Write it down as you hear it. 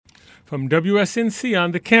From WSNC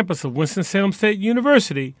on the campus of Winston-Salem State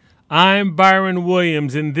University, I'm Byron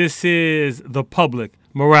Williams, and this is The Public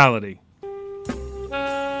Morality.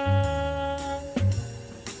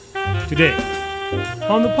 Today,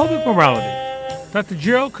 on The Public Morality, Dr.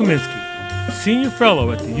 Gerald Kominiski, Senior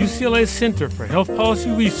Fellow at the UCLA Center for Health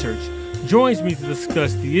Policy Research, joins me to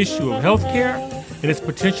discuss the issue of health care and its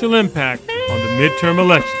potential impact on the midterm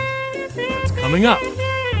election. That's coming up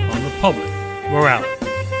on The Public Morality.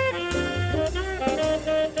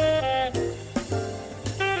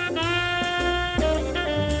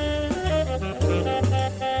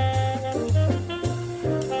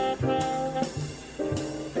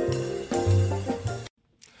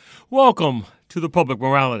 Welcome to The Public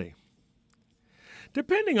Morality.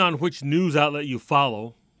 Depending on which news outlet you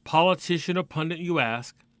follow, politician or pundit you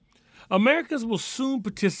ask, Americans will soon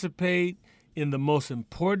participate in the most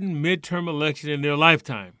important midterm election in their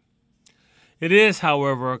lifetime. It is,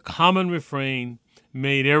 however, a common refrain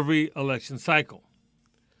made every election cycle.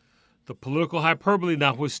 The political hyperbole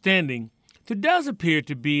notwithstanding, there does appear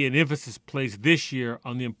to be an emphasis placed this year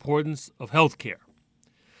on the importance of health care.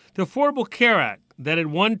 The Affordable Care Act, that at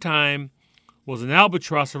one time was an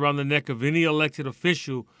albatross around the neck of any elected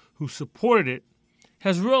official who supported it,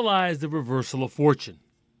 has realized the reversal of fortune.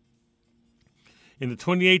 In the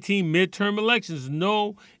 2018 midterm elections,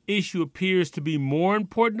 no issue appears to be more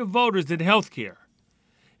important to voters than health care.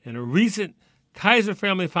 And a recent Kaiser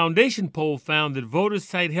Family Foundation poll found that voters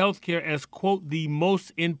cite health care as, quote, the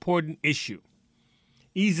most important issue,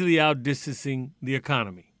 easily outdistancing the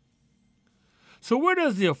economy. So where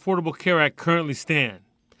does the Affordable Care Act currently stand?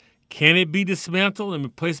 Can it be dismantled and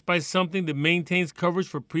replaced by something that maintains coverage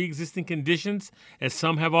for pre-existing conditions, as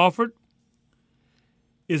some have offered?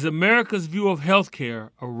 Is America's view of health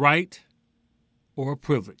care a right or a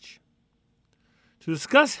privilege? To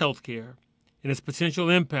discuss health care and its potential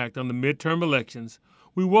impact on the midterm elections,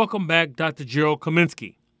 we welcome back Dr. Gerald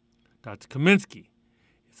Kominiski. Dr. Kominiski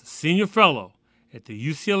is a senior fellow at the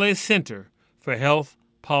UCLA Center for Health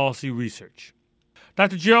Policy Research.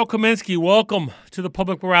 Dr. Gerald Kominiski, welcome to The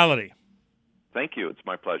Public Morality. Thank you. It's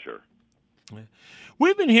my pleasure.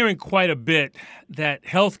 We've been hearing quite a bit that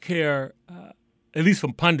health care, at least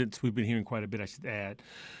from pundits, we've been hearing quite a bit, I should add,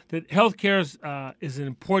 that health care is an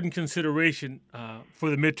important consideration for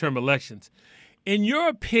the midterm elections. In your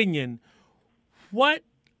opinion, what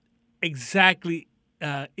exactly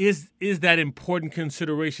is that important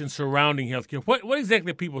consideration surrounding health care? What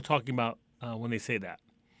exactly are people talking about when they say that?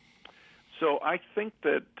 So I think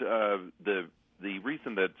that the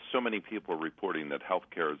reason that so many people are reporting that health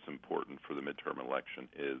care is important for the midterm election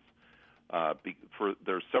is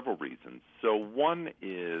there are several reasons. So one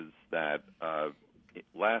is that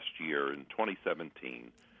last year in 2017,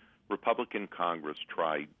 Republican Congress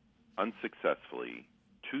tried unsuccessfully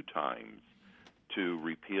 2 times to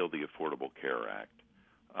repeal the Affordable Care Act.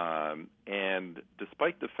 And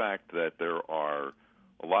despite the fact that there are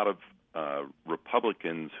a lot of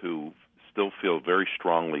Republicans who still feel very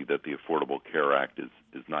strongly that the Affordable Care Act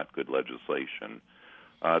is not good legislation,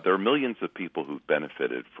 there are millions of people who've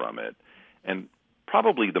benefited from it. And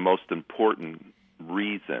probably the most important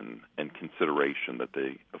reason and consideration that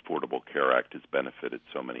the Affordable Care Act has benefited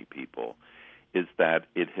so many people is that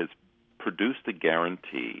it has produced a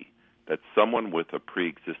guarantee that someone with a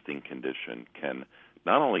pre-existing condition can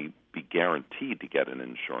not only be guaranteed to get an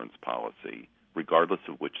insurance policy, regardless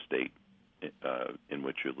of which state in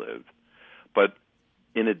which you live, but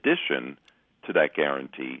in addition to that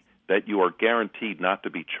guarantee, that you are guaranteed not to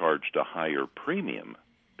be charged a higher premium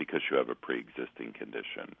because you have a pre-existing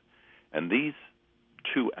condition. And these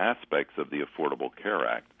 2 aspects of the Affordable Care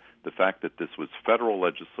Act, the fact that this was federal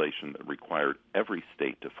legislation that required every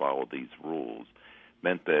state to follow these rules,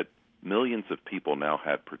 meant that millions of people now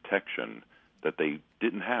had protection that they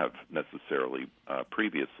didn't have necessarily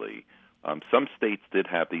previously. Some states did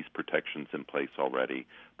have these protections in place already,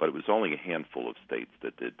 but it was only a handful of states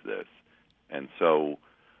that did this. And so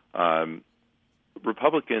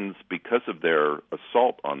Republicans, because of their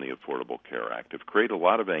assault on the Affordable Care Act, have created a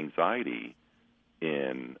lot of anxiety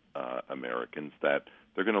in Americans that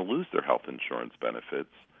they're going to lose their health insurance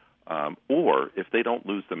benefits, or if they don't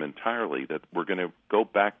lose them entirely, that we're going to go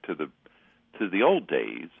back to the old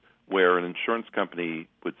days where an insurance company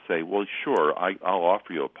would say, well, sure, I'll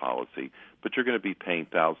offer you a policy, but you're going to be paying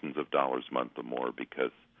thousands of dollars a month or more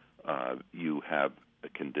because you have a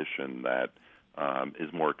condition that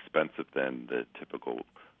is more expensive than the typical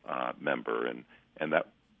member, and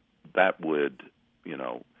that would,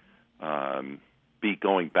 be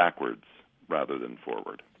going backwards rather than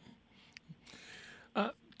forward.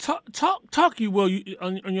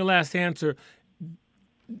 On your last answer,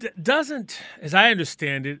 Doesn't, as I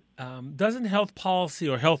understand it, doesn't health policy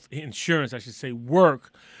or health insurance, I should say,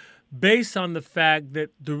 work based on the fact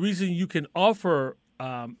that the reason you can offer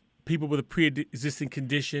people with a pre-existing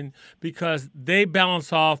condition because they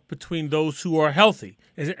balance off between those who are healthy.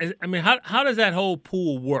 How does that whole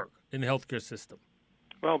pool work in the healthcare system?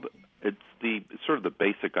 Well, it's the sort of the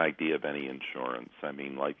basic idea of any insurance. I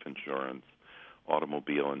mean, life insurance,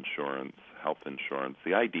 automobile insurance, health insurance.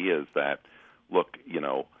 The idea is that, look,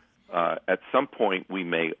 at some point we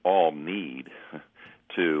may all need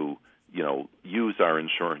to, use our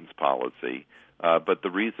insurance policy. But the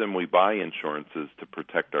reason we buy insurance is to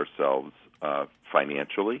protect ourselves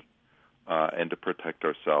financially and to protect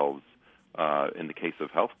ourselves, in the case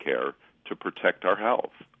of health care, to protect our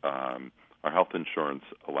health. Our health insurance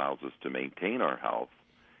allows us to maintain our health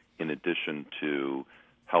in addition to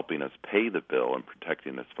helping us pay the bill and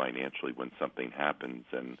protecting us financially when something happens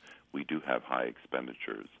and we do have high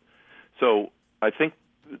expenditures. So I think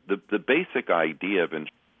the basic idea of insurance,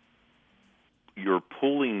 you're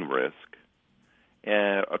pooling risk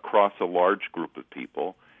across a large group of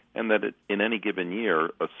people, and that in any given year,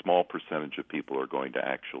 a small percentage of people are going to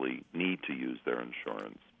actually need to use their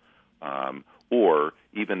insurance. Or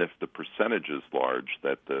even if the percentage is large,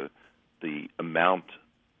 that the amount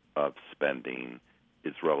of spending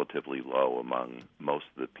is relatively low among most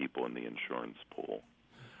of the people in the insurance pool.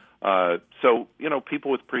 So,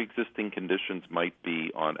 people with pre-existing conditions might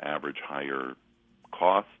be on average higher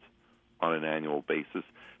cost on an annual basis,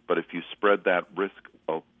 but if you spread that risk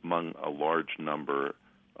among a large number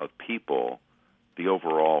of people, the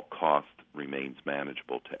overall cost remains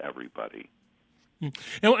manageable to everybody. And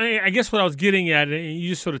I guess what I was getting at, and you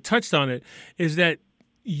just sort of touched on it, is that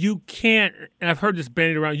you can't, and I've heard this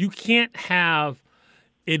bandied around, you can't have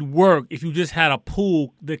it work if you just had a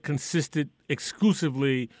pool that consisted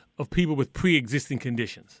exclusively of people with pre-existing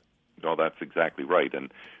conditions. No, that's exactly right.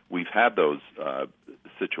 And we've had those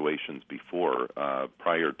situations before.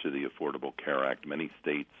 Prior to the Affordable Care Act, many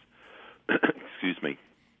states,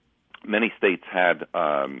 many states had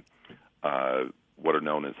what are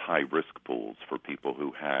known as high-risk pools for people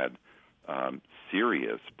who had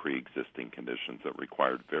serious pre-existing conditions that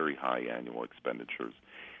required very high annual expenditures.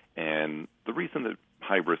 And the reason that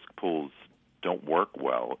high-risk pools don't work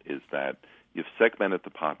well is that you've segmented the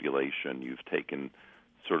population. You've taken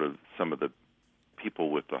sort of some of the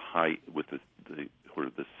people with who are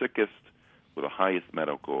the sickest, with the highest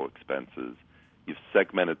medical expenses. You've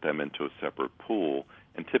segmented them into a separate pool,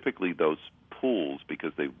 and typically those pools,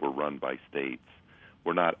 because they were run by states,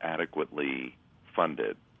 were not adequately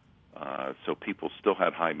funded. So people still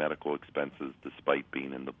had high medical expenses despite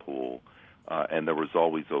being in the pool. And there was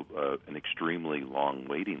always an extremely long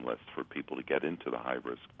waiting list for people to get into the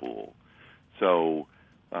high-risk pool. So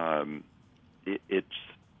it's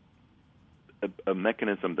a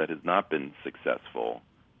mechanism that has not been successful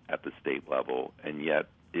at the state level, and yet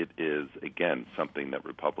it is, again, something that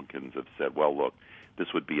Republicans have said, well, look,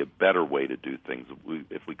 this would be a better way to do things.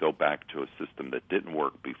 If we go back to a system that didn't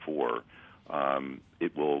work before,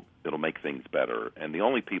 it'll make things better. And the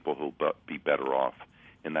only people who'll be better off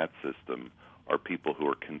in that system are people who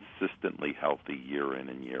are consistently healthy year in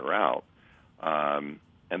and year out.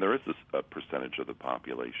 And there is a percentage of the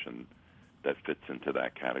population that fits into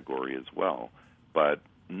that category as well. But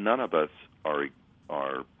none of us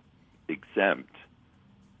are exempt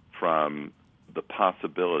from the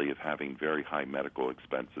possibility of having very high medical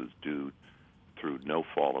expenses due through no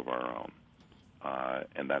fault of our own.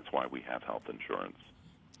 And that's why we have health insurance.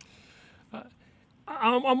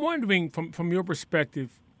 I'm wondering, from your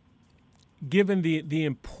perspective, given the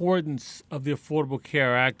importance of the Affordable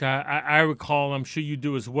Care Act, I recall, I'm sure you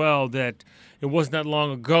do as well, that it wasn't that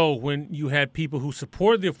long ago when you had people who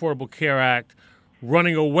supported the Affordable Care Act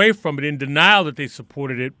running away from it in denial that they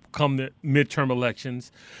supported it come the midterm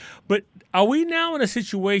elections. But are we now in a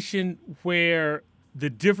situation where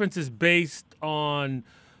the difference is based on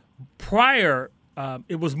prior?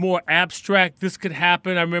 It was more abstract. This could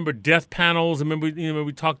happen. I remember death panels. I remember,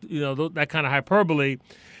 we talked, that kind of hyperbole.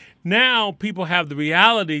 Now people have the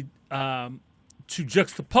reality to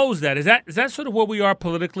juxtapose that. Is that sort of where we are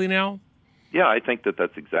politically now? Yeah, I think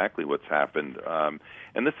that's exactly what's happened.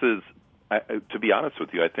 And this is, to be honest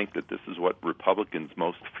with you, I think that this is what Republicans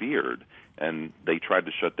most feared. And they tried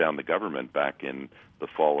to shut down the government back in the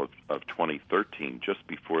fall of 2013, just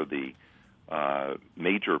before the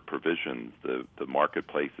major provisions, the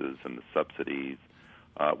marketplaces and the subsidies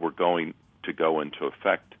were going to go into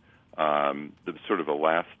effect. The sort of a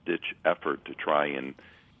last-ditch effort to try and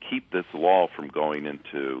keep this law from going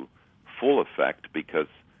into full effect, because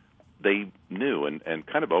they knew and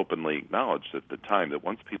kind of openly acknowledged at the time that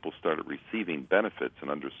once people started receiving benefits and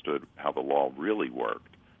understood how the law really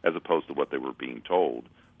worked, as opposed to what they were being told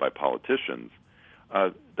by politicians,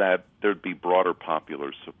 that there'd be broader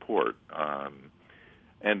popular support.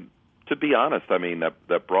 And to be honest, I mean,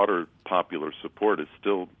 that broader popular support is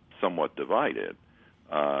still somewhat divided.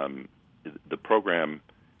 The program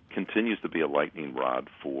continues to be a lightning rod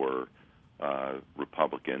for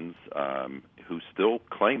Republicans who still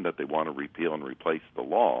claim that they want to repeal and replace the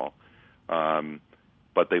law,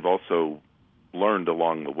 but they've also learned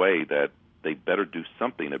along the way that they better do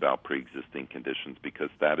something about pre-existing conditions, because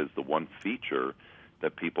that is the one feature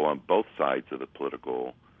that people on both sides of the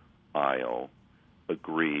political aisle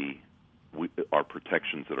agree are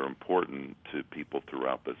protections that are important to people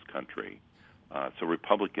throughout this country. So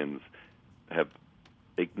Republicans have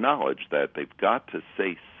acknowledged that they've got to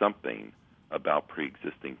say something about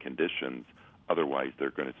pre-existing conditions, otherwise they're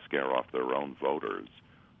going to scare off their own voters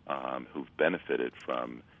who've benefited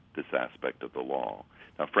from this aspect of the law.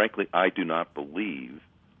 Now, frankly, I do not believe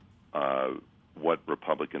what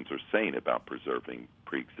Republicans are saying about preserving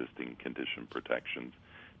pre-existing condition protections,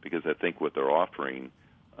 because I think what they're offering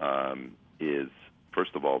is,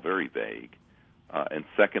 first of all, very vague, and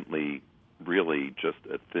secondly, really just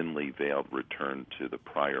a thinly veiled return to the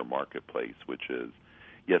prior marketplace, which is,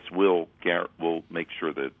 yes, we'll make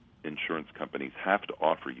sure that insurance companies have to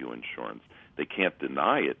offer you insurance. They can't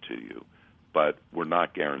deny it to you, but we're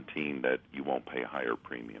not guaranteeing that you won't pay a higher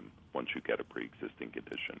premium once you get a pre-existing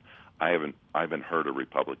condition. I haven't heard a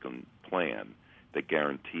Republican plan that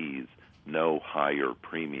guarantees no higher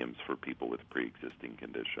premiums for people with pre-existing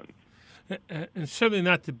conditions. And certainly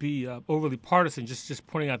not to be overly partisan, just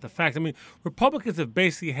pointing out the facts. I mean, Republicans have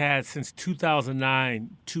basically had since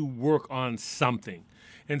 2009 to work on something,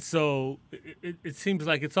 and so it seems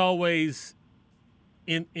like it's always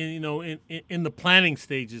in the planning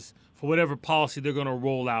stages for whatever policy they're going to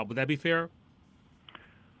roll out. Would that be fair?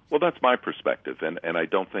 Well, that's my perspective, and I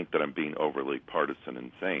don't think that I'm being overly partisan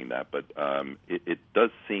in saying that, but it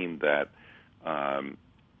does seem that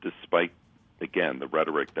despite, again, the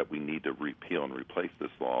rhetoric that we need to repeal and replace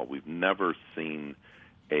this law, we've never seen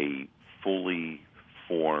a fully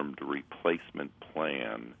formed replacement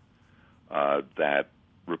plan that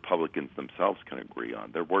Republicans themselves can agree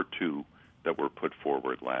on. There were two that were put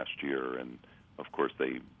forward last year, and of course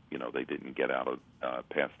they didn't get out of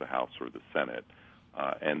past the House or the Senate.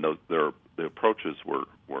 And the approaches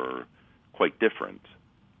were quite different.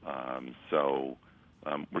 So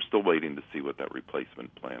we're still waiting to see what that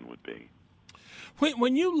replacement plan would be.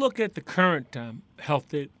 When you look at the current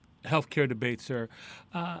healthcare debate, sir,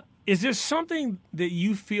 is there something that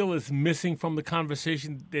you feel is missing from the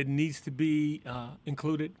conversation that needs to be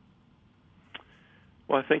included?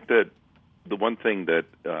 Well, I think that the one thing that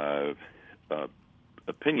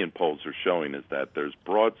opinion polls are showing is that there's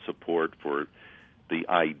broad support for the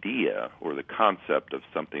idea or the concept of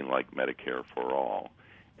something like Medicare for all.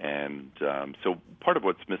 And so part of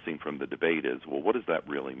what's missing from the debate is, well, what does that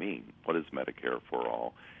really mean? What is Medicare for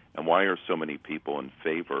all? And why are so many people in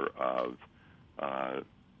favor of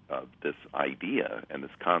this idea and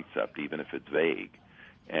this concept, even if it's vague?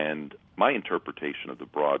 And my interpretation of the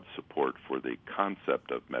broad support for the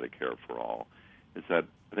concept of Medicare for all is that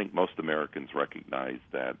I think most Americans recognize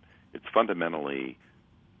that it's fundamentally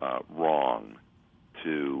wrong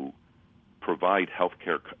to provide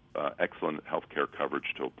excellent healthcare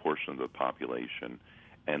coverage to a portion of the population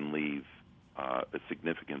and leave a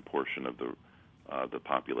significant portion of the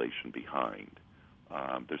population behind.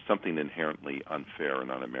 There's something inherently unfair and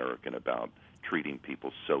un-American about treating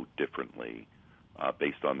people so differently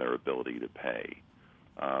based on their ability to pay.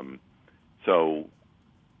 So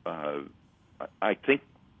I think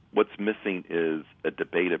what's missing is a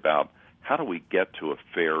debate about how do we get to a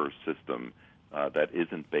fairer system that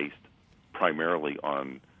isn't based primarily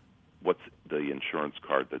on what's the insurance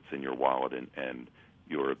card that's in your wallet and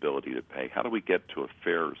your ability to pay. How do we get to a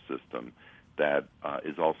fairer system that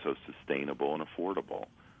is also sustainable and affordable?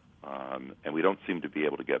 And we don't seem to be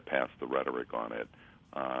able to get past the rhetoric on it.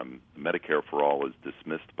 Medicare for all is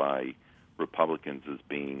dismissed by Republicans as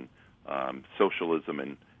being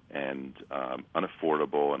socialism and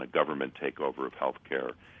unaffordable and a government takeover of health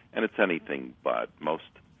care. And it's anything but.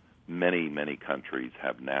 Many countries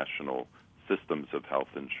have national systems of health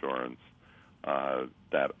insurance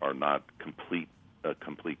that are not a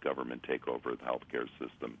complete government takeover of the healthcare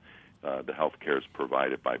system. The healthcare is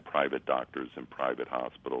provided by private doctors and private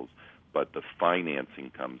hospitals, but the financing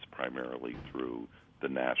comes primarily through the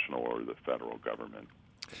national or the federal government.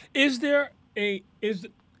 Is there a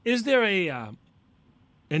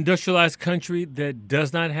industrialized country that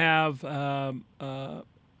does not have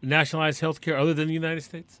nationalized health care other than the United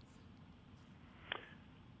States?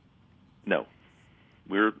 No,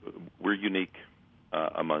 we're unique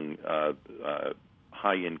among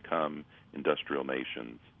high-income industrial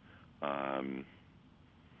nations, and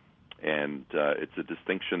it's a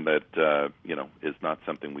distinction that is not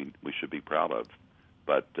something we should be proud of,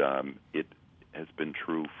 but it has been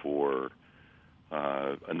true for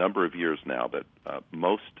a number of years now that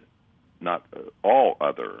all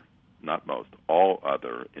other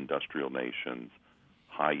industrial nations,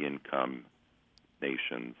 high-income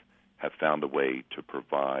nations, have found a way to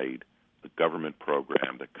provide a government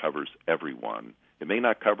program that covers everyone. It may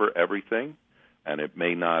not cover everything, and it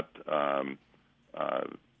may not,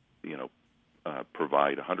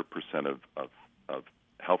 provide 100% of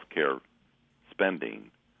health care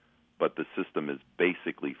spending, but the system is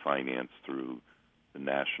basically financed through the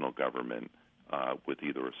national government with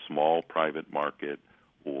either a small private market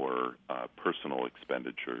or personal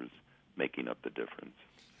expenditures making up the difference.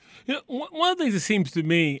 One of the things that seems to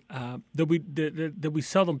me that we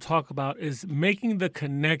seldom talk about is making the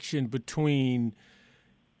connection between,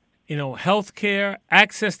 healthcare,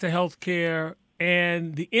 access to healthcare,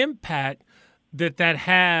 and the impact that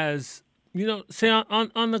has, say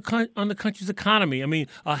on the country's economy. I mean,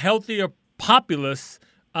 a healthier populace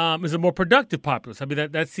is a more productive populace. I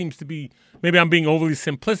mean, that seems to be, maybe I'm being overly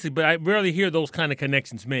simplistic, but I rarely hear those kind of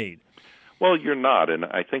connections made. Well, you're not, and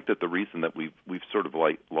I think that the reason that we've sort of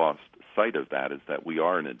lost sight of that is that we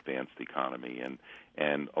are an advanced economy,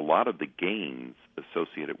 and a lot of the gains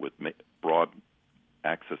associated with broad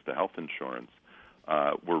access to health insurance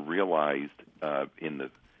were realized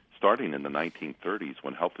starting in the 1930s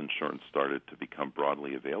when health insurance started to become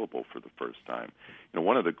broadly available for the first time.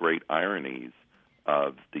 One of the great ironies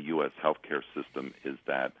of the U.S. healthcare system is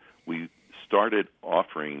that we started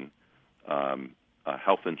offering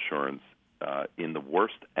health insurance in the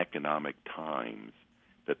worst economic times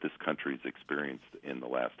that this country's experienced in the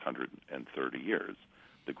last 130 years,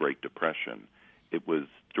 the Great Depression. It was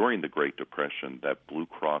during the Great Depression that Blue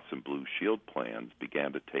Cross and Blue Shield plans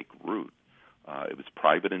began to take root. It was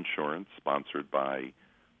private insurance sponsored by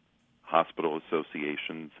hospital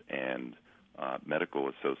associations and medical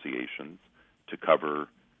associations to cover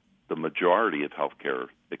the majority of healthcare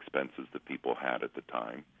expenses that people had at the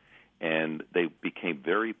time. And they became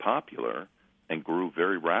very popular and grew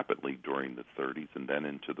very rapidly during the 30s and then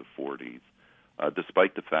into the 40s,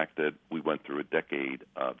 despite the fact that we went through a decade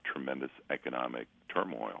of tremendous economic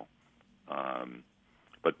turmoil.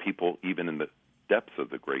 But people, even in the depths of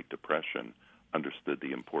the Great Depression, understood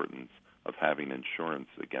the importance of having insurance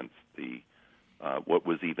against the what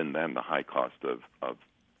was even then the high cost of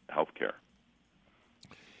health care.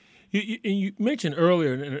 You mentioned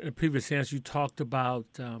earlier in a previous answer, you talked about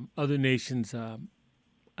other nations,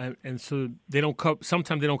 and so they don't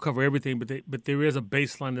sometimes they don't cover everything, but there is a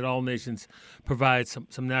baseline that all nations provide some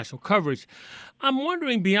national coverage. I'm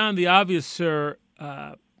wondering, beyond the obvious, sir,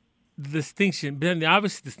 beyond the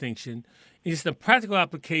obvious distinction, in just a practical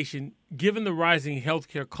application, given the rising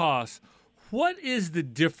healthcare costs, what is the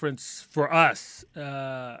difference for us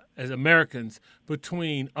as Americans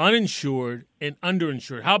between uninsured and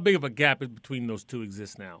underinsured? How big of a gap between those two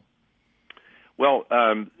exists now? Well,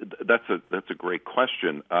 that's a great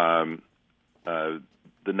question. The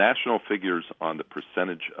national figures on the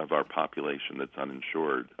percentage of our population that's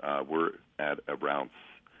uninsured, we're at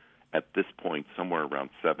this point somewhere around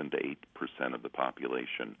 7 to 8% of the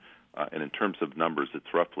population. And in terms of numbers,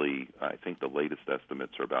 it's roughly, I think the latest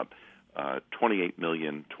estimates are about 28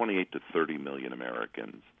 to 30 million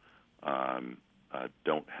Americans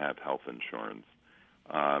don't have health insurance.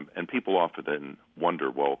 And people often then wonder,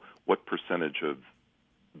 well, what percentage of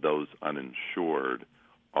those uninsured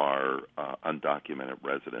are undocumented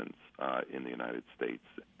residents in the United States?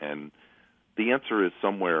 And the answer is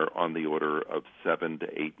somewhere on the order of 7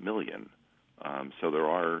 to 8 million. So there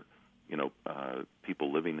are,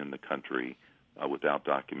 people living in the country without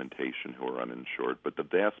documentation who are uninsured, but the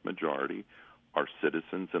vast majority are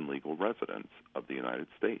citizens and legal residents of the United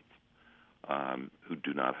States who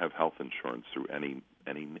do not have health insurance through any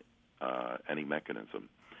mechanism.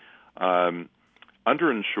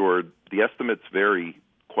 Underinsured, the estimates vary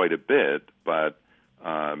quite a bit, but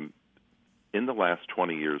in the last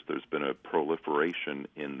 20 years, there's been a proliferation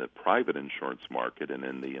in the private insurance market and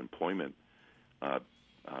in the employment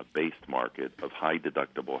based market of high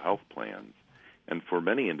deductible health plans. And for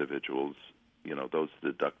many individuals, those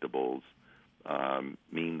deductibles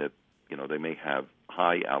mean that, they may have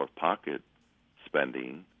high out-of-pocket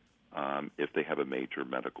spending if they have a major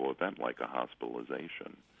medical event like a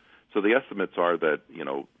hospitalization. So the estimates are that,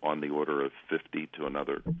 on the order of 50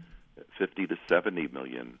 to 70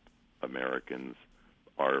 million Americans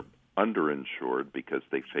are underinsured because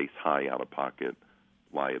they face high out-of-pocket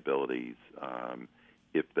liabilities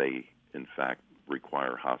if they, in fact,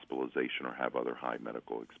 require hospitalization or have other high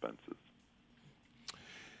medical expenses.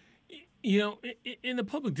 In the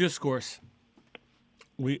public discourse,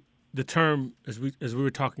 the term, as we were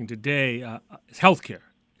talking today, is healthcare,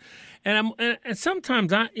 and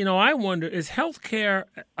sometimes I wonder, is healthcare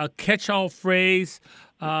a catch-all phrase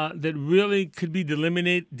that really could be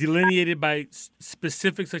delineated by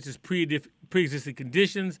specifics such as pre-existing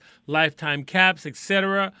conditions, lifetime caps,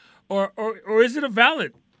 etc., or is it a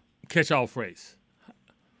valid catch-all phrase?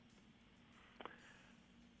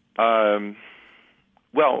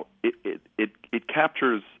 Well, it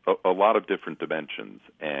captures a lot of different dimensions,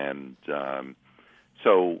 and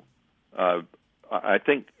so I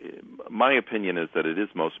think my opinion is that it is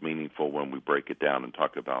most meaningful when we break it down and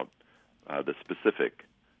talk about the specific.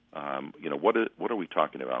 What are we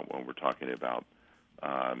talking about when we're talking about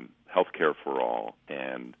healthcare for all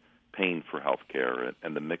and paying for healthcare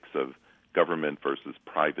and the mix of government versus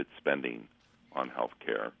private spending on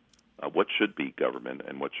healthcare? What should be government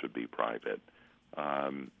and what should be private?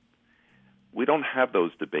 We don't have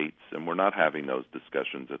those debates, and we're not having those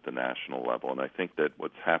discussions at the national level. And I think that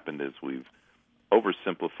what's happened is we've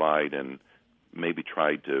oversimplified and maybe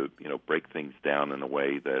tried to, break things down in a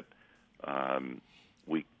way that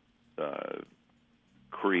we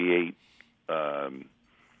create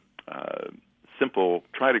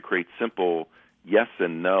try to create simple yes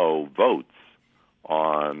and no votes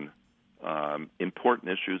on important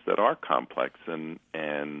issues that are complex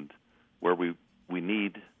and where we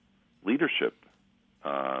need leadership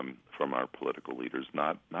from our political leaders,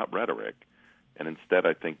 not rhetoric. And instead,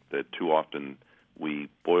 I think that too often we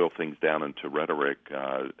boil things down into rhetoric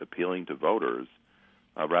appealing to voters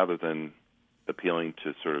rather than appealing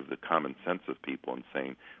to sort of the common sense of people and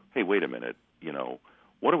saying, hey, wait a minute,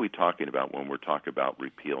 what are we talking about when we're talking about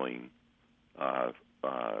repealing the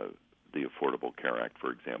Affordable Care Act,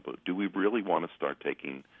 for example? Do we really want to start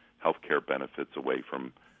taking health care benefits away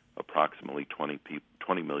from approximately 20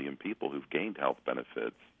 million people who've gained health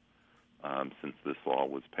benefits since this law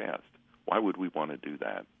was passed? Why would we want to do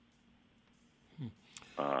that?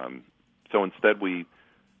 So instead, we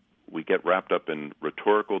get wrapped up in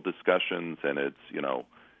rhetorical discussions, and it's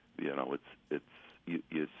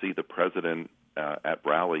you see the president at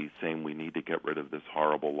rallies saying we need to get rid of this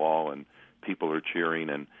horrible law, and people are cheering.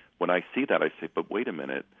 And when I see that, I say, but wait a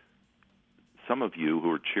minute. Some of you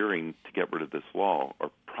who are cheering to get rid of this law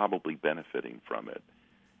are probably benefiting from it.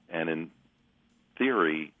 And in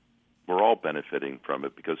theory, we're all benefiting from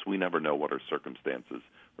it because we never know what our circumstances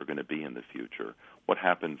are going to be in the future. What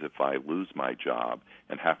happens if I lose my job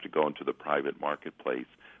and have to go into the private marketplace,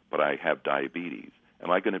 but I have diabetes? Am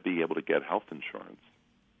I going to be able to get health insurance?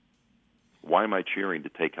 Why am I cheering to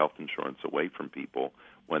take health insurance away from people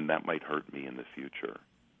when that might hurt me in the future?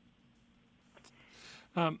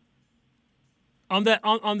 On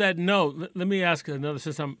that note, let me ask another.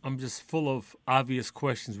 Since I'm just full of obvious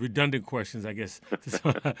questions, redundant questions, I guess.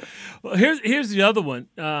 Well, here's the other one.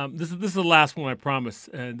 This is the last one, I promise,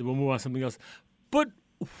 and we'll move on to something else. But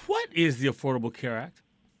what is the Affordable Care Act?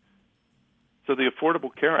 So the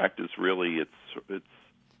Affordable Care Act is really it's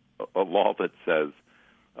a law that says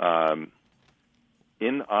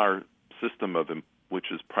in our system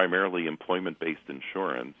which is primarily employment-based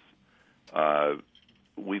insurance,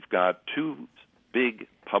 we've got two big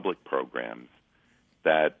public programs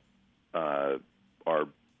that are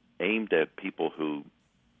aimed at people who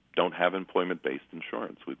don't have employment-based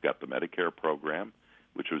insurance. We've got the Medicare program,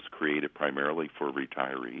 which was created primarily for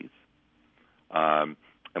retirees, and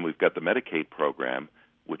we've got the Medicaid program,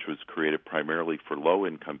 which was created primarily for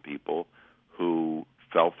low-income people who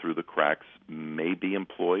fell through the cracks, may be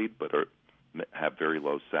employed but have very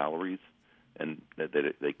low salaries, and that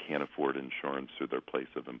they can't afford insurance through their place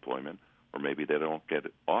of employment, or maybe they don't get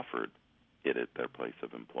offered it at their place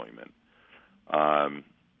of employment. And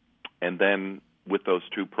then with those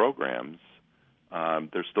two programs,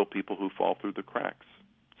 there's still people who fall through the cracks.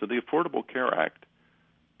 So the Affordable Care Act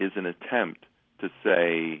is an attempt to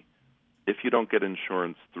say, if you don't get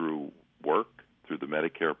insurance through work, through the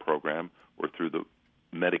Medicare program, or through the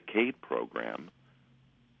Medicaid program,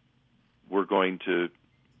 we're going to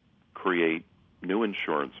create new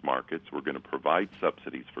insurance markets. We're going to provide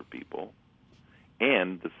subsidies for people.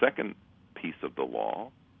 And the second piece of the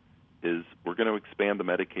law is we're going to expand the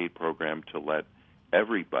Medicaid program to let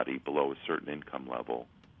everybody below a certain income level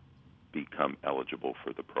become eligible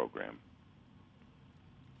for the program.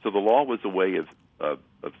 So the law was a way of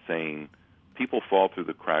saying people fall through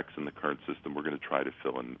the cracks in the current system. We're going to try to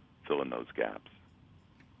fill in those gaps.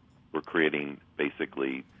 We're creating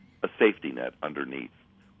basically a safety net underneath.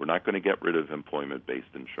 We're not going to get rid of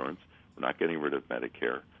employment-based insurance. We're not getting rid of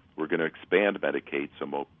Medicare. We're going to expand Medicaid so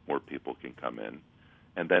more people can come in.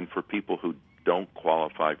 And then for people who don't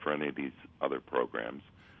qualify for any of these other programs,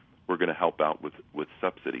 we're going to help out with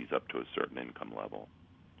subsidies up to a certain income level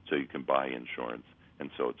so you can buy insurance and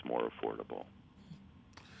so it's more affordable.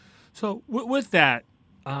 So with that,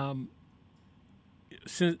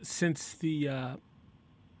 since the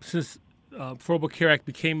Affordable Care Act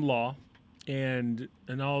became law, and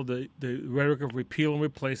all the rhetoric of repeal and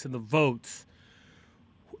replace and the votes,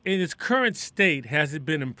 in its current state, has it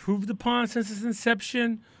been improved upon since its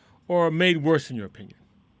inception, or made worse in your opinion?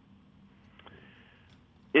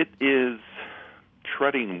 It is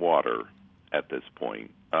treading water at this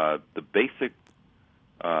point. The basic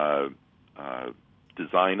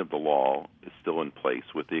design of the law is still in place,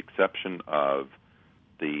 with the exception of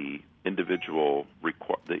the individual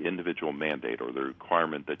mandate or the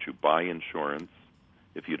requirement that you buy insurance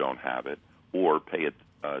if you don't have it, or pay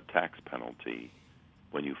a tax penalty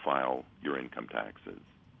when you file your income taxes.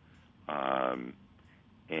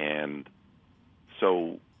 And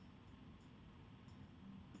so,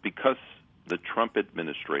 because the Trump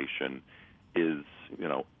administration is,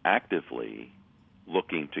 actively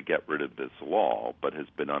looking to get rid of this law, but has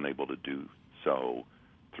been unable to do so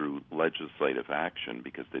through legislative action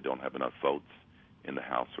because they don't have enough votes in the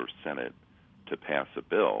House or Senate to pass a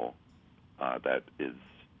bill that is,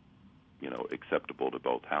 acceptable to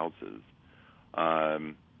both houses.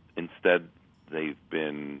 Instead, they've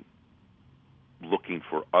been looking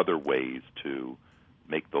for other ways to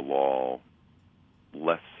make the law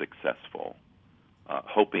less successful,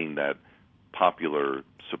 hoping that popular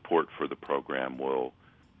support for the program will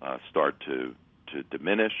start to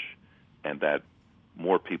diminish, and that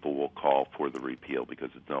more people will call for the repeal because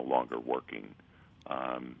it's no longer working.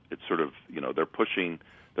 It's sort of, they're pushing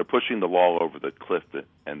the law over the cliff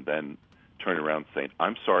and then turning around saying,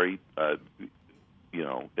 "I'm sorry,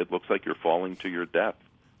 it looks like you're falling to your death.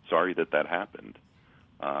 Sorry that happened."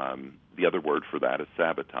 The other word for that is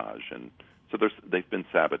sabotage, and so they've been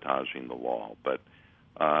sabotaging the law. But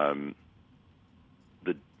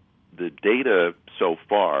the data so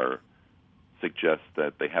far suggests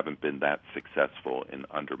that they haven't been that successful in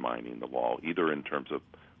undermining the law, either in terms of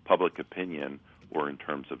public opinion or in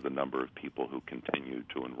terms of the number of people who continue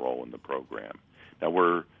to enroll in the program. Now,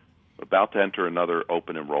 we're about to enter another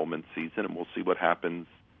open enrollment season, and we'll see what happens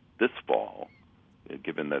this fall,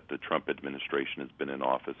 given that the Trump administration has been in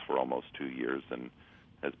office for almost 2 years and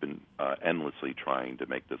has been endlessly trying to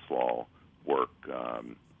make this law work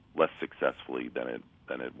less successfully than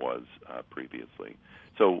it was previously.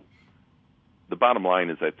 So the bottom line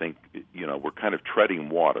is, I think, we're kind of treading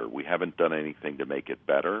water. We haven't done anything to make it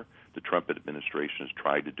better. The Trump administration has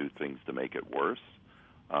tried to do things to make it worse,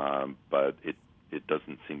 but it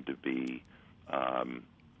doesn't seem to be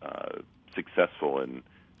successful in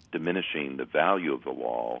diminishing the value of the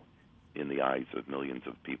law in the eyes of millions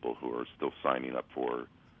of people who are still signing up for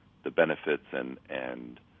the benefits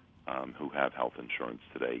and who have health insurance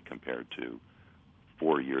today compared to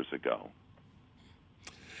 4 years ago.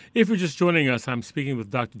 If you're just joining us, I'm speaking with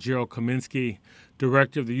Dr. Gerald Kominiski,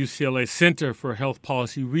 director of the UCLA Center for Health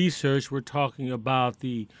Policy Research. We're talking about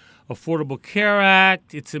the Affordable Care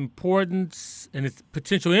Act, its importance, and its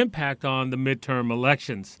potential impact on the midterm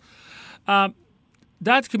elections. Dr.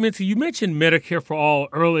 Kominski, you mentioned Medicare for All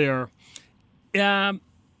earlier.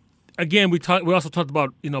 Again, we also talked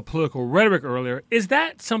about political rhetoric earlier. Is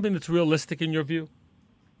that something that's realistic in your view?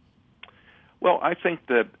 Well, I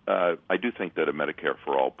do think that a Medicare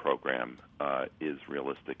for All program is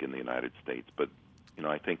realistic in the United States, but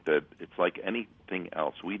I think that it's like anything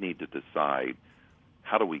else. We need to decide,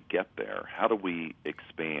 how do we get there? How do we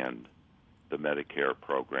expand the Medicare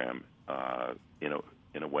program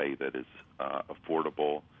in a way that is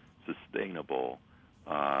affordable, sustainable,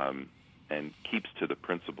 and keeps to the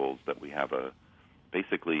principles that we have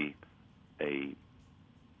basically a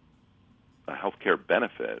healthcare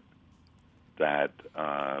benefit that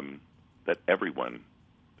everyone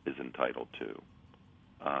is entitled to,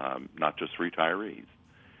 not just retirees.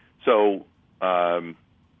 So,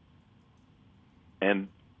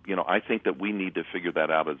 I think that we need to figure that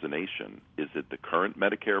out as a nation. Is it the current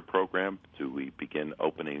Medicare program? Do we begin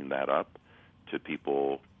opening that up to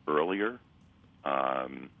people earlier?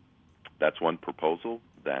 That's one proposal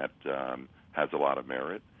that has a lot of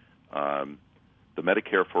merit. The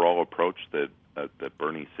Medicare for All approach that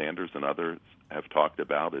Bernie Sanders and others have talked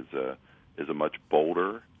about is a much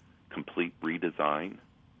bolder complete redesign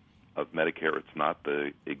of Medicare. It's not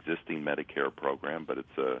the existing Medicare program, but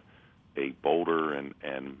it's a bolder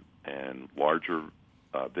and larger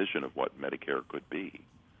vision of what Medicare could be,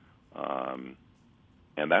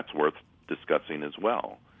 and that's worth discussing as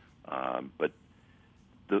well. But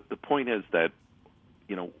the point is that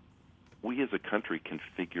we as a country can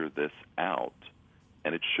figure this out,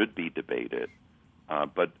 and it should be debated.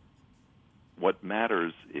 But what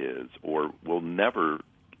matters is, or we'll never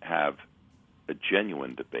have a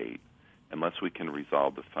genuine debate unless we can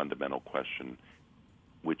resolve the fundamental question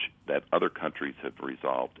that other countries have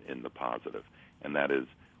resolved in the positive, and that is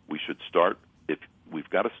we've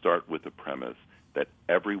got to start with the premise that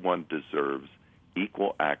everyone deserves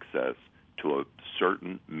equal access to a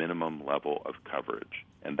certain minimum level of coverage,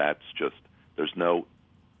 and that's just, there's no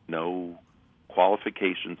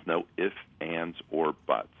qualifications, no ifs, ands, or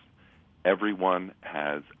buts. Everyone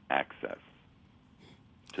has access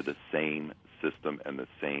to the same system and the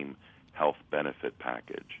same health benefit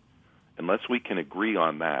package. Unless we can agree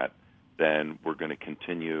on that, then we're going to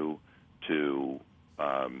continue to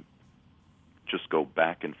just go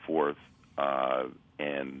back and forth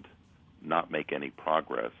and not make any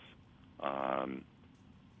progress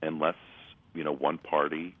unless one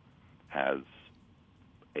party has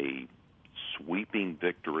a sweeping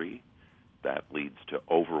victory that leads to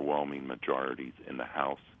overwhelming majorities in the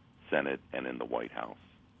House, Senate, and in the White House.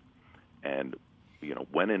 And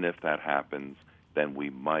when and if that happens, then we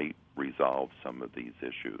might resolve some of these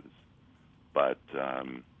issues. But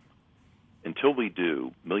until we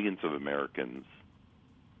do, millions of Americans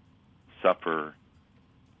suffer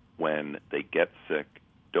when they get sick,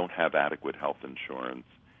 don't have adequate health insurance,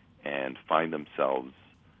 and find themselves,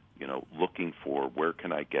 looking for where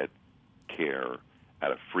can I get care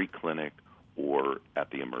at a free clinic or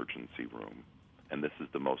at the emergency room. And this is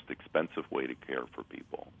the most expensive way to care for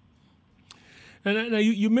people. And now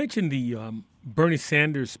you mentioned the Bernie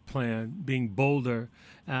Sanders plan being bolder,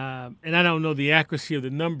 and I don't know the accuracy of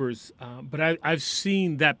the numbers, but I've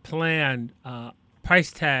seen that plan,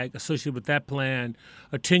 price tag associated with that plan,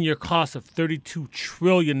 a 10-year cost of $32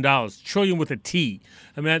 trillion, trillion with a T.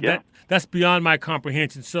 I mean, that's beyond my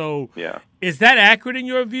comprehension. So is that accurate in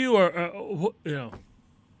your view, or?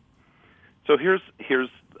 So here's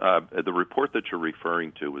the report that you're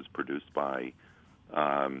referring to was produced by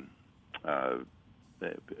a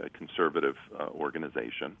conservative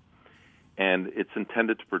organization, and it's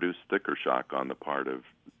intended to produce sticker shock on the part of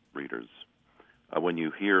readers. When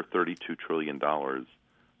you hear $32 trillion,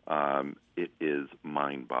 it is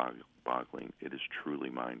mind-boggling. It is truly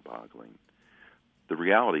mind-boggling. The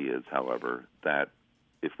reality is, however, that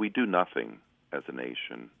if we do nothing as a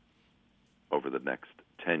nation over the next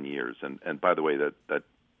 10 years, and by the way,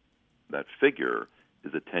 that figure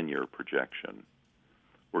is a 10-year projection,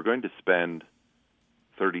 we're going to spend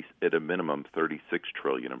at a minimum $36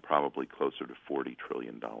 trillion and probably closer to $40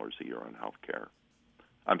 trillion a year on health care.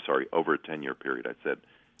 I'm sorry, over a 10-year period. I said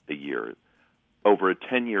a year. Over a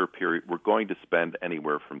 10-year period, we're going to spend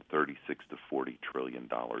anywhere from $36 to $40 trillion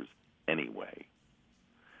anyway.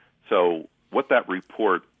 So what that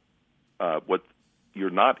report, what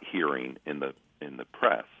you're not hearing in the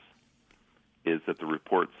press, is that the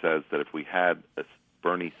report says that if we had a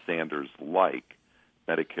Bernie Sanders-like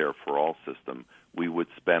Medicare for All system, we would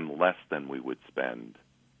spend less than we would spend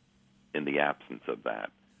in the absence of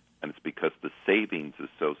that. And it's because the savings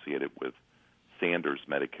associated with Sanders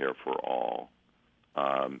Medicare for All,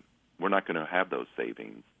 we're not going to have those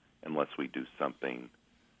savings unless we do something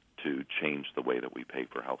to change the way that we pay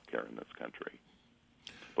for health care in this country.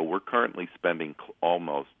 But we're currently spending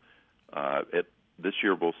almost, this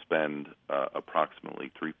year we'll spend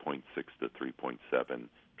approximately $3.6 to $3.7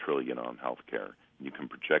 trillion on health care. You can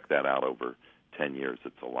project that out over 10 years.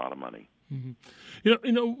 It's a lot of money.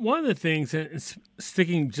 Mm-hmm. One of the things, and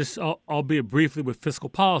sticking just, albeit briefly, with fiscal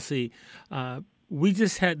policy, we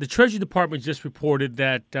just had the Treasury Department just reported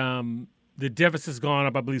that the deficit's gone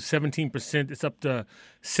up, I believe, 17%. It's up to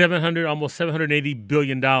almost $780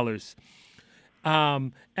 billion.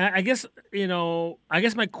 And I guess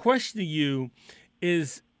my question to you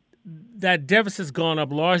is that deficit's gone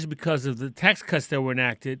up largely because of the tax cuts that were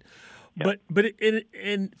enacted. Yep. But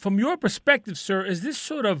from your perspective, sir, is this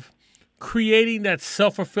sort of creating that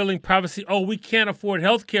self-fulfilling prophecy? Oh, we can't afford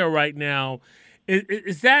health care right now.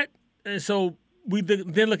 Is that so? We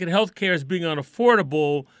then look at health care as being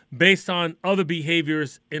unaffordable based on other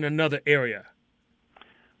behaviors in another area.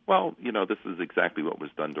 Well, this is exactly what was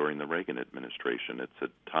done during the Reagan administration. It's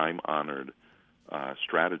a time-honored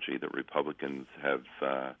strategy that Republicans have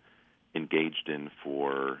engaged in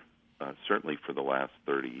for certainly for the last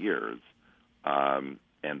 30 years.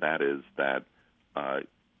 and that is that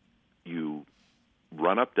you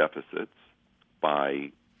run up deficits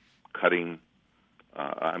by cutting.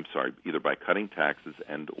 Either by cutting taxes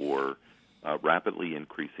and or rapidly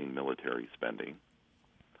increasing military spending.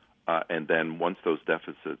 And then once those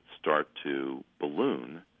deficits start to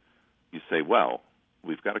balloon, you say, well,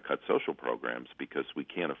 we've got to cut social programs because we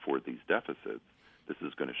can't afford these deficits. This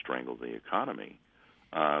is going to strangle the economy.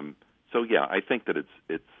 So yeah, I think that it's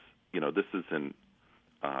this isn't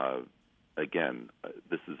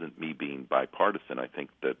this isn't me being bipartisan. I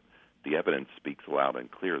think that the evidence speaks loud and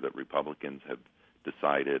clear that Republicans have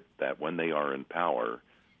decided that when they are in power,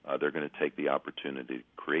 they're going to take the opportunity to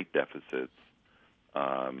create deficits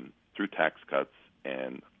through tax cuts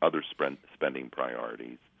and other spending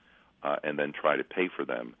priorities, and then try to pay for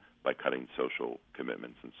them by cutting social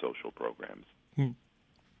commitments and social programs.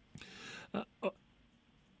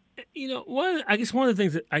 One of the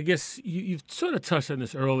things that you've sort of touched on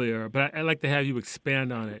this earlier, but I'd like to have you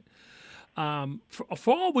expand on it.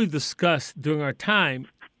 For all we've discussed during our time,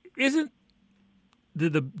 doesn't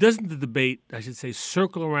the debate, I should say,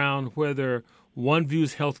 circle around whether one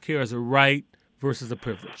views healthcare as a right versus a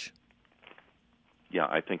privilege? Yeah,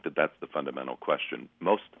 I think that that's the fundamental question.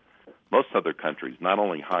 Most other countries, not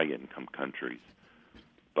only high-income countries,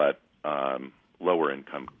 but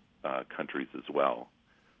lower-income countries as well,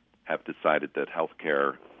 have decided that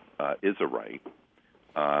healthcare is a right,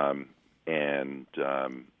 and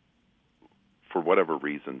for whatever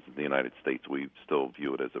reasons, in the United States, we still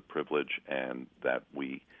view it as a privilege, and that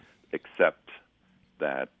we accept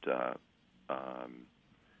that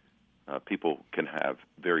people can have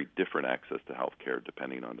very different access to health care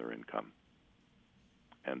depending on their income.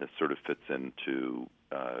 And this sort of fits into,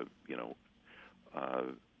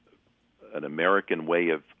 an American way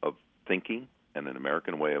of thinking and an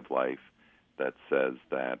American way of life that says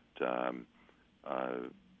that,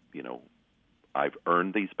 I've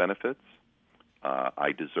earned these benefits.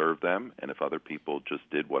 I deserve them, and if other people just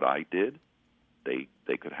did what I did, they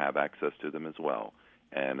could have access to them as well.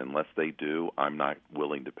 And unless they do, I'm not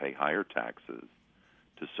willing to pay higher taxes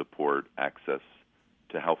to support access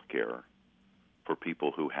to health care for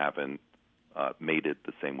people who haven't made it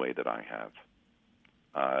the same way that I have.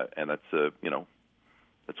 And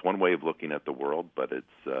that's one way of looking at the world, but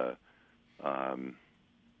it's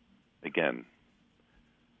again,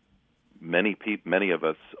 many of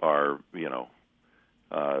us are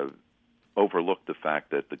overlook the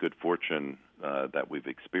fact that the good fortune that we've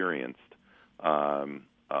experienced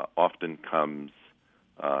often comes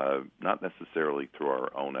not necessarily through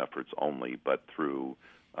our own efforts only, but through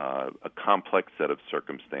a complex set of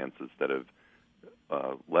circumstances that have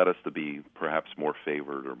led us to be perhaps more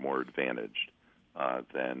favored or more advantaged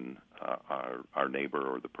than our neighbor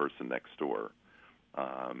or the person next door.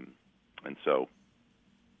 And so,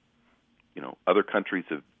 other countries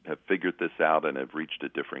have figured this out and have reached a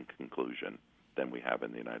different conclusion than we have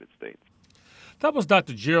in the United States. That was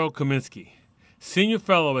Dr. Gerald Kominiski, Senior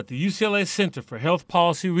Fellow at the UCLA Center for Health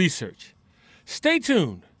Policy Research. Stay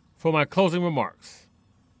tuned for my closing remarks.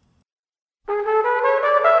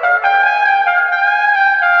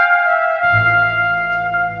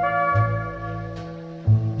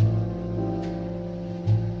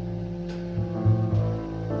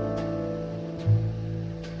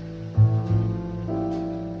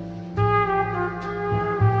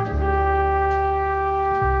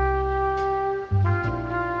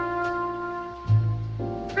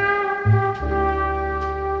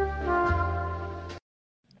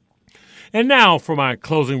 And now for my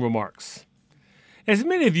closing remarks. As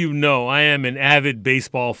many of you know, I am an avid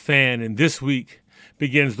baseball fan, and this week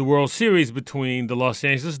begins the World Series between the Los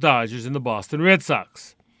Angeles Dodgers and the Boston Red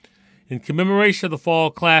Sox. In commemoration of the Fall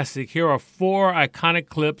Classic, here are 4 iconic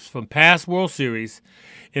clips from past World Series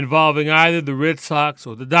involving either the Red Sox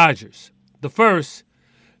or the Dodgers. The first,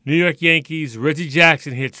 New York Yankees' Reggie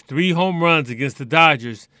Jackson hits 3 home runs against the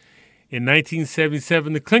Dodgers in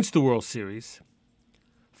 1977 to clinch the World Series,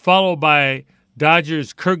 followed by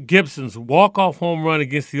Dodgers' Kirk Gibson's walk-off home run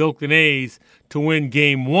against the Oakland A's to win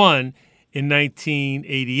Game 1 in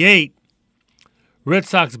 1988. Red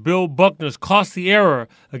Sox Bill Buckner's costly error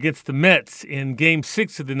against the Mets in Game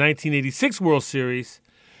 6 of the 1986 World Series.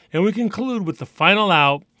 And we conclude with the final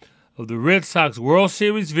out of the Red Sox World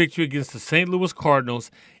Series victory against the St. Louis Cardinals,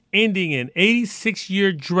 ending an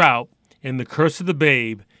 86-year drought and the curse of the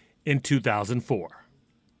Babe in 2004.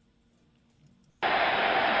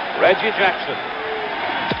 Reggie Jackson.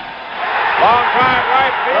 Long drive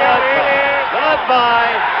right field.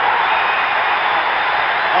 Goodbye.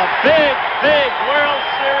 A big, big World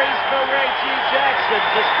Series for Reggie Jackson,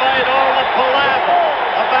 despite all the palaver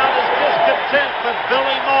about his discontent with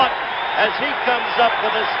Billy as he comes up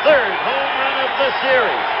with his third home run of the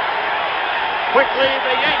series. Quickly,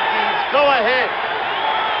 the Yankees go ahead.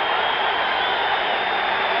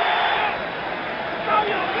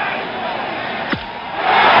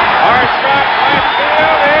 Hard shot, right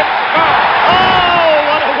field, it's gone. Oh,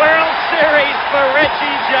 what a World Series for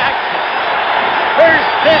Reggie Jackson. First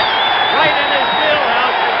pitch, right in his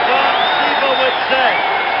wheelhouse, as Don Siva would say.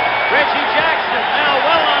 Reggie Jackson now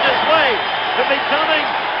well on his way to becoming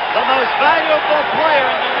the most valuable player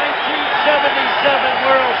in the 1977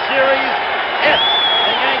 World Series if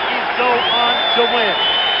the Yankees go on to win.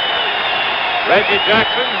 Reggie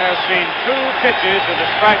Jackson has seen 2 pitches in the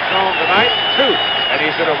strike zone tonight, 2, and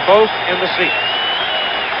he's hit them both in the seats.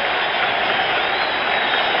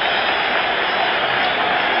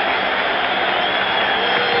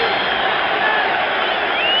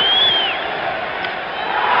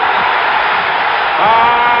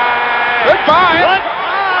 Goodbye.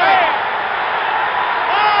 Goodbye.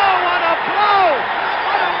 Oh, what a blow.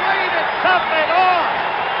 What a way to top it off.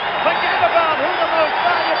 Forget about who the most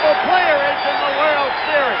valuable player is in the World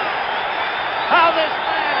Series. How this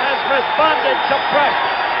man has responded to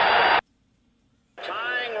pressure.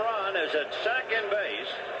 Tying run is at second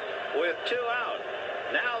base with 2 out.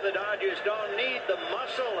 Now the Dodgers don't need the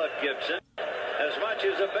muscle of Gibson as much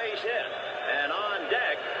as a base hit. And on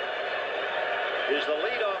deck is the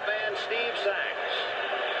leadoff man, Steve Sachs.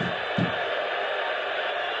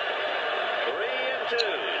 3-2.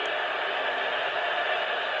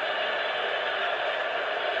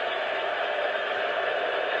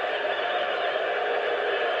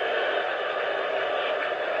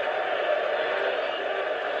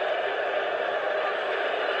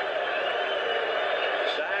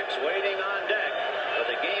 Sachs waiting on deck, but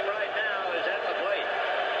the game right now is at the plate.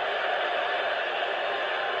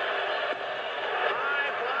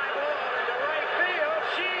 High fly ball into right field.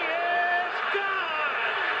 She is gone.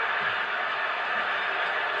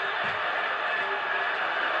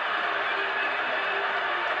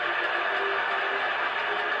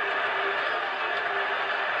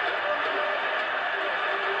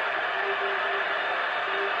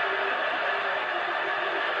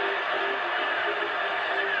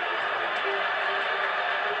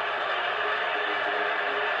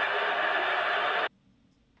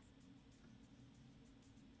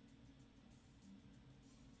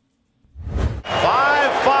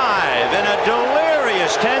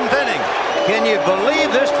 Delirious 10th inning. Can you believe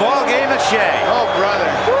this ball game at Shea? Oh, brother.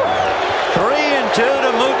 3-2 to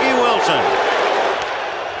Mookie Wilson.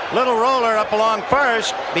 Little roller up along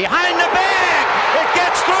first. Behind the bag. It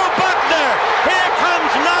gets through Buckner. Here comes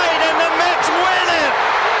Knight, and the Mets win it.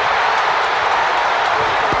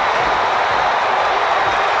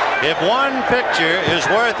 If one picture is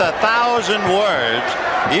worth 1,000 words,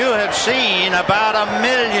 you have seen about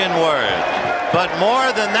 1,000,000 words. But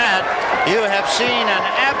more than that, you have seen an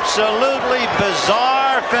absolutely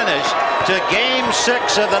bizarre finish to Game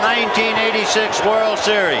 6 of the 1986 World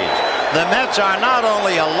Series. The Mets are not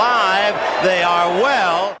only alive, they are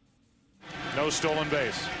well. No stolen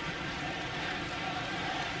base.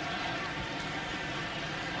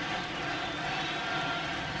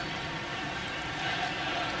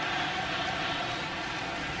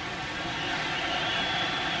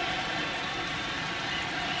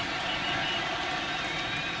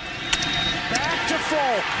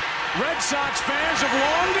 Red Sox fans have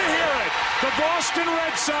longed to hear it. The Boston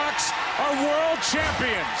Red Sox are world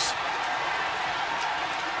champions.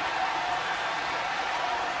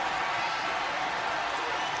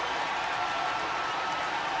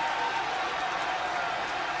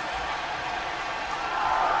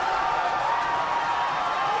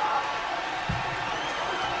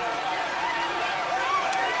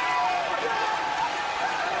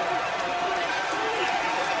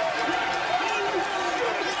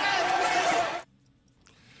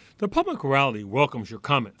 The Public Morality welcomes your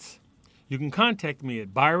comments. You can contact me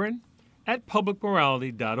at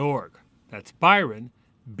byron@publicmorality.org. That's Byron,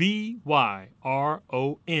 B-Y-R-O-N,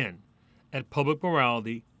 at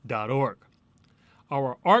publicmorality.org.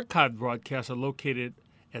 Our archived broadcasts are located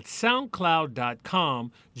at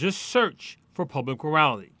soundcloud.com. Just search for Public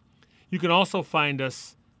Morality. You can also find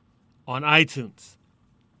us on iTunes.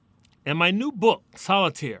 And my new book,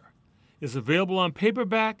 Solitaire, is available on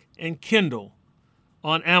paperback and Kindle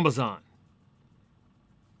on Amazon.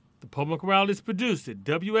 The Public Morality is produced at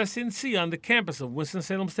WSNC on the campus of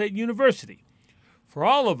Winston-Salem State University. For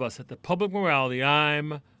all of us at the Public Morality,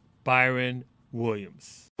 I'm Byron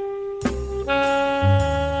Williams.